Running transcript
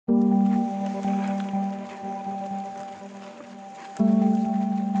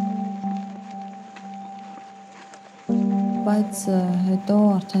բայց հետո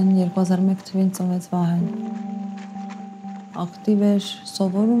արդեն 2001 թվականին ծնվեց Վահեն։ Ակտիվ էր,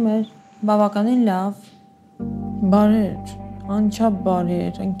 սովորում էր, բավականին լավ, բարի էր, անչափ բարի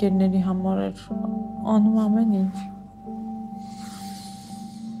էր, ընկերների համար էր անում ամեն ինչ։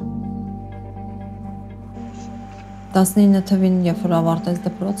 19 թվականին, երբ որ ավարտեց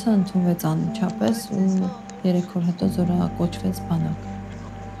դպրոցը, ընդունվեց անմիջապես ու 3 օր հետո զորակոչվեց բանակ։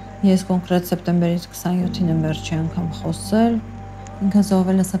 Ես կոնկրետ սեպտեմբերի 27-ին եմ վերջի անգամ խոսել, ինքը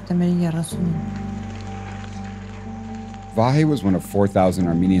զոհվել է սեպտեմբերի 30-ին։ Vahe was one of 4,000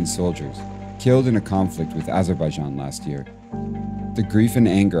 Armenian soldiers killed in a conflict with Azerbaijan last year. The grief and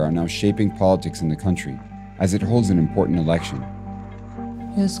anger are now shaping politics in the country as it holds an important election.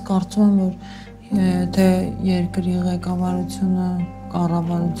 Ես կարծում եմ, որ թե երկրի ղեկավարությունը,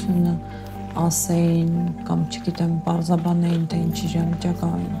 կառավարությունը ասեին կամ չգիտեմ, պարզաբանեին, թե ինչ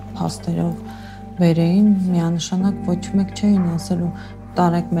իրավիճակային փաստերով վերեին, միանշանակ ոչ մեկ չէին ասելու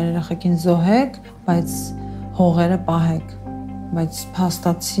տարեք մեր երեխեքին զոհեք, բայց հողերը պահեք, բայց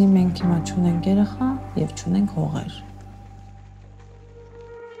փաստացի մենք հիմա չունենք երեխա եւ չունենք հողեր։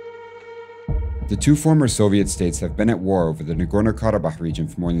 The two former Soviet states have been at war over the Nagorno-Karabakh region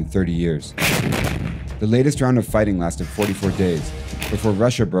for more than 30 years. The latest round of fighting lasted 44 days before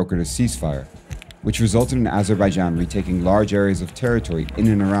Russia brokered a ceasefire, which resulted in Azerbaijan retaking large areas of territory in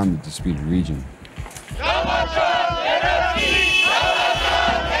and around the disputed region.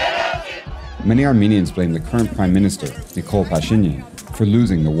 Many Armenians blame the current Prime Minister, Nikol Pashinyan, for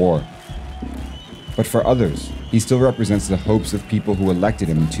losing the war. But for others, he still represents the hopes of people who elected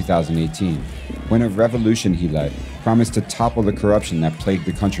him in 2018, when a revolution he led promised to topple the corruption that plagued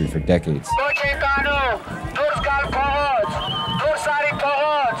the country for decades.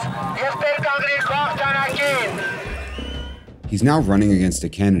 He's now running against a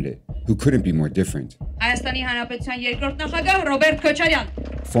candidate who couldn't be more different.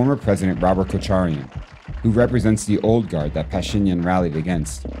 Former President Robert Kocharian, who represents the old guard that Pashinyan rallied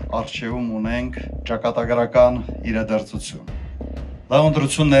against.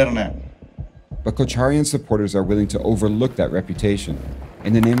 But Kocharian's supporters are willing to overlook that reputation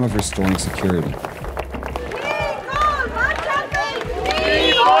in the name of restoring security.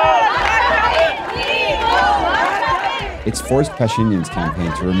 It's forced Pashinyan's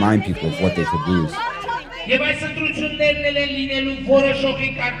campaign to remind people of what they could lose.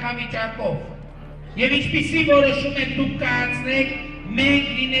 Եվ ինչպիսի որոշում եք դուք կայացնեք, մենք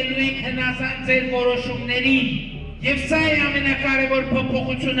լինելու ենք հնազանդ ձեր որոշումներին, եւ սա է ամենակարևոր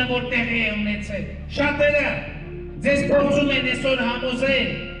փոփոխությունը, որ տեղի է ունեցել։ Շատերը ձեզ փորձում են այսօր համոզել,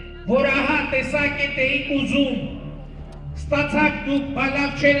 որ ահա տեսակ էիք ուզում, ստացակ դուք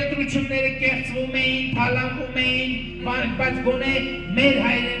բալավ չերետրությունները կեղծվում էին, թալանվում էին, բայց գոնե մեր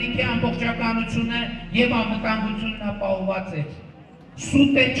հայրենիքի ամբողջականությունը եւ անվտանգությունն ապահոված էր։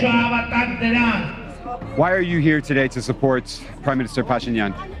 Սուտ է չհավատակ դրան։ Why are you here today to support Prime Minister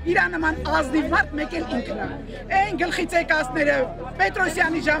Pashinyan? Իրանական ազնիվ մեկ էլ ինքն է։ Այն գլխից եկածները,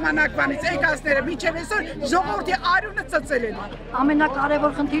 Պետրոսյանի ժամանակվանից եկածները միջև այսօր ժողովրդի արյունը ծծել են։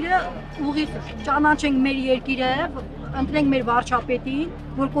 Ամենակարևոր խնդիրը ուղիղ ճանաչենք մեր երկիրը, ընտրենք մեր վարչապետին,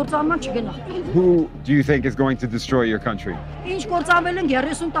 որ կործանման չգնա։ Who do you think is going to destroy your country? Ինչ կործանվել են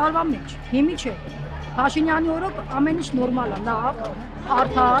 30 տարվա մեջ, հիմի չէ։ Pashinyan-ի օրոք ամեն ինչ նորմալ է, լավ,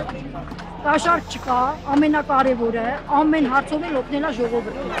 արդար, կաշառք չկա, ամենակարևորը, ամեն հարցով էլ օգնել է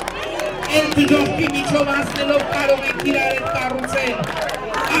ժողովրդին։ Այս դժոխքի միջով անցնելով կարող ենք իրար հետ կառուցել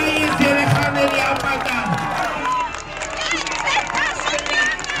այս երեխաների ապագան։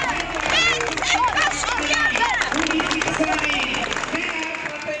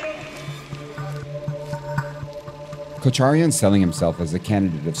 Kocharian's selling himself as a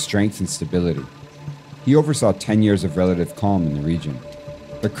candidate of strength and stability. He oversaw 10 years of relative calm in the region.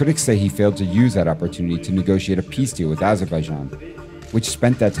 But critics say he failed to use that opportunity to negotiate a peace deal with Azerbaijan, which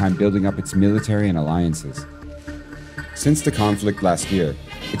spent that time building up its military and alliances. Since the conflict last year,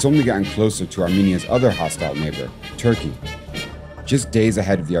 it's only gotten closer to Armenia's other hostile neighbor, Turkey. Just days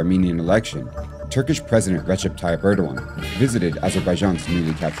ahead of the Armenian election, Turkish President Recep Tayyip Erdogan visited Azerbaijan's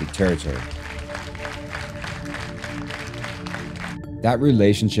newly captured territory. That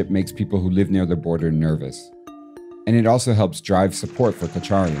relationship makes people who live near the border nervous. And it also helps drive support for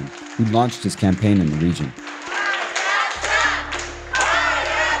Kocharian, who launched his campaign in the region.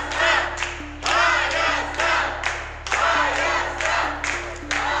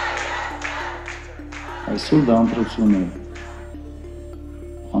 Այսօր դա ընտրություն է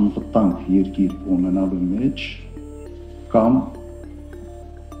անվտանգ երկիր ունենալու մեջ կամ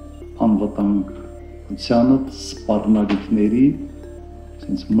անվտանգությանը սպառնալիքների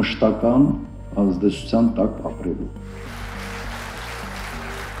sense մշտական ազդեցության տակ ապրելու։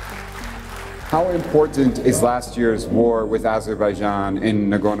 How important is last year's war with Azerbaijan in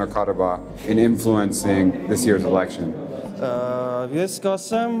Nagorno-Karabakh in influencing this year's election? Ես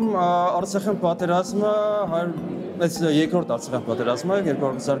կասեմ Արցախյան պատերազմը այս երկրորդ Արցախյան պատերազմը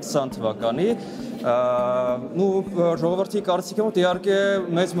 2020 թվականի ժողովրդի կարծիքը մոտ իհարկե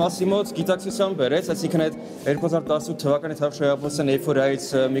մեծ մասի մոտ գիտակցության բերեց, այսինքն այդ 2018 թվականի թավշյապոսն էյֆորիայից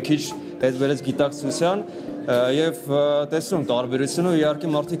մի քիչ հետ բերեց գիտակցության եւ տեսնում տարբերությունը իհարկե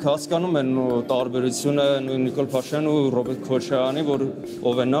մարդիկ հասկանում են տարբերությունը Նիկոլ Փաշինյանի ու Ռոբերտ Քոչարյանի որ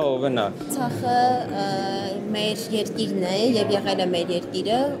ով է նա Արցախը մեր երկիրն է եւ եղել է մեր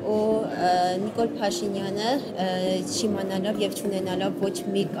երկիրը ու Նիկոլ Փաշինյանը չիմանալով եւ չունենալով ոչ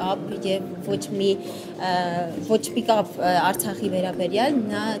մի կապ եւ ոչ մի կապ Արցախի վերաբերյալ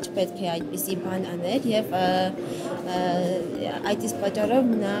նա չպետք է այդպիսի բան աներ եւ այդ իսկ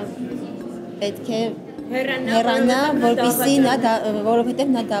պատճառով նա պետք է Like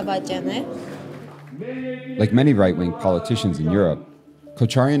many right-wing politicians in Europe,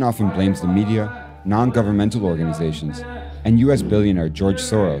 Kocharyan often blames the media, non-governmental organizations, and US billionaire George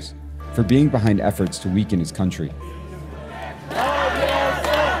Soros for being behind efforts to weaken his country.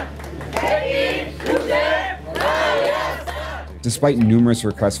 Despite numerous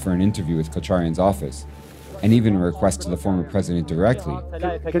requests for an interview with Kocharyan's office, and even a request to the former president directly.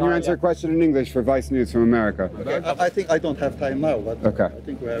 Can you answer a question in English for Vice News from America? I think I don't have time now, but okay. I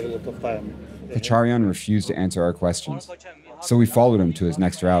think we have a lot of time. Kocharyan refused to answer our questions, so we followed him to his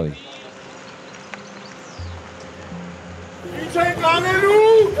next rally.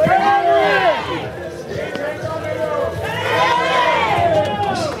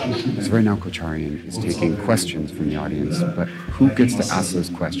 So right now Kocharyan is taking questions from the audience, but who gets to ask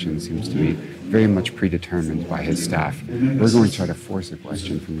those questions seems to be very much predetermined by his staff. We're going to try to force a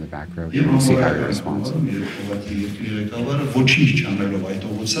question from the back row here and see how he responds.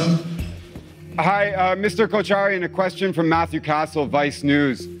 Hi, Mr. Kocharyan, a question from Matthew Castle, Vice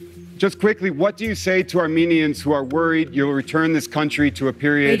News. Just quickly, what do you say to Armenians who are worried you'll return this country to a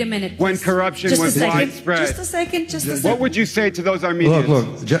period when corruption was widespread? Just a second. What would you say to those Armenians?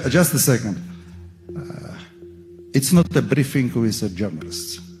 Look, just a second. It's not a briefing with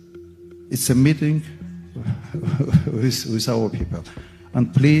journalists. It's a meeting with our people.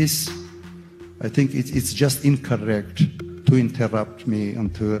 And please, I think it's just incorrect to interrupt me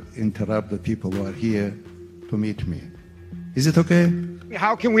and to interrupt the people who are here to meet me. Is it okay?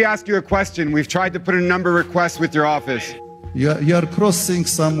 How can we ask you a question? We've tried to put a number of requests with your office. You are crossing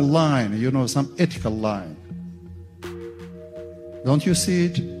some line, some ethical line. Don't you see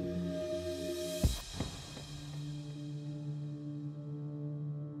it?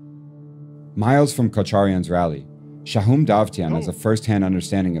 Miles from Kocharyan's rally, Shahum Davtyan has a first-hand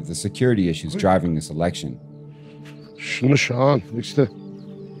understanding of the security issues driving this election.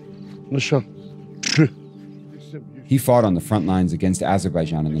 He fought on the front lines against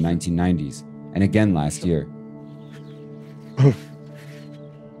Azerbaijan in the 1990s, and again last year.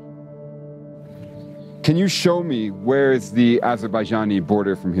 Can you show me where is the Azerbaijani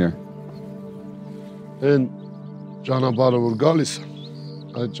border from here? In Janabara Urgalis,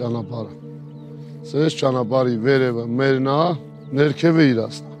 Janabara. Says Janabari Vereva Merna,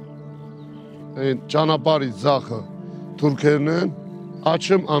 Nerkeviras. In Janabari Zaha, Turkernen,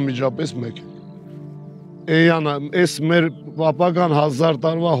 Achem Amijabes Mek.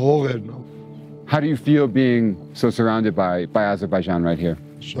 How do you feel being so surrounded by Azerbaijan right here?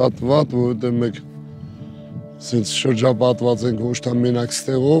 Since շրջապատված ենք ոչ թե մենակ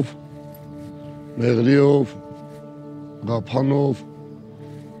ստեղով, մեղրիով, գափանով,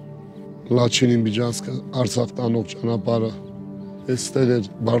 Լաչինի միջանցքը Արցախ տանող ճանապարհը, այստեղ էր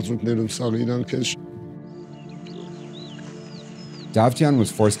բարձունքներում սաղ իրանք էր. Davtyan was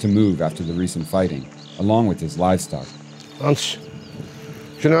forced to move after the recent fighting, along with his livestock.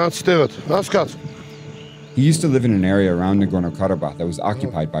 He used to live in an area around Nagorno-Karabakh that was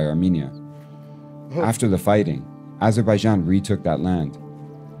occupied by Armenia. After the fighting, Azerbaijan retook that land.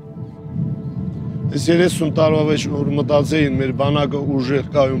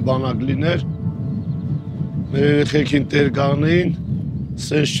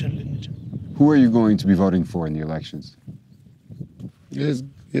 Who are you going to be voting for in the elections?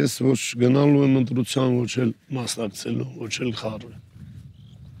 Ես ոչ գնալու եմ ընտրության, ոչ էլ մասնակցելու, ոչ էլ խառը։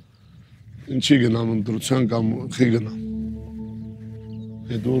 Ինչի գնամ ընտրության կամ խի գնամ։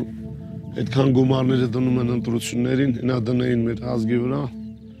 Հետո այդքան գումարները դնում են ընտրություններին, նա դնեին մեր ազգի վրա,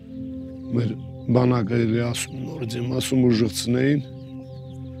 մեր բանակը էլի ասում, նոր ձեմ ասում ուժղցնեին,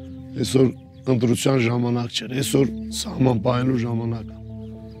 այսօր ընտրության ժամանակ չէր, այսօր սահման պահելու ժամանակ։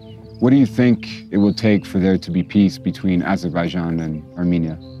 What do you think it will take for there to be peace between Azerbaijan and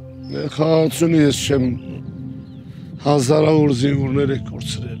Armenia? Խաղացունի ես չեմ հազարավոր զինվորներ եք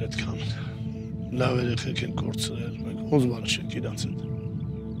կորցրել այդքան։ Լավ երեխեք են կորցրել, մենք ոնց բարաշենք իրանց հետ։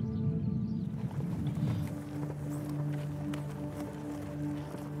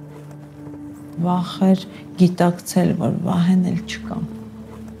 Վախեր գիտակցել, որ Վահեն էլ չկա։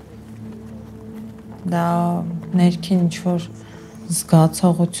 Դա ներքին ինչ-որ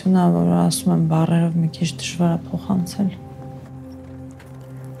զգացողություն է, որ ասում եմ բառերով մի քիչ դժվար է փոխանցել։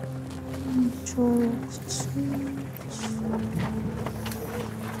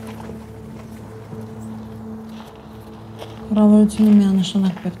 Կառավարությունը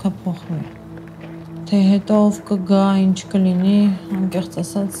միանշանակ պետք է փոխվի։ Թե հետո ով կգա, ինչ կլինի, անկեղծ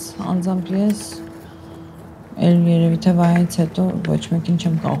ասած, անձամբ ես էլ երևի թե վայից հետո ոչ մեկին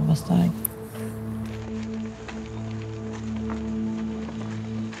չեմ կարող վստահել։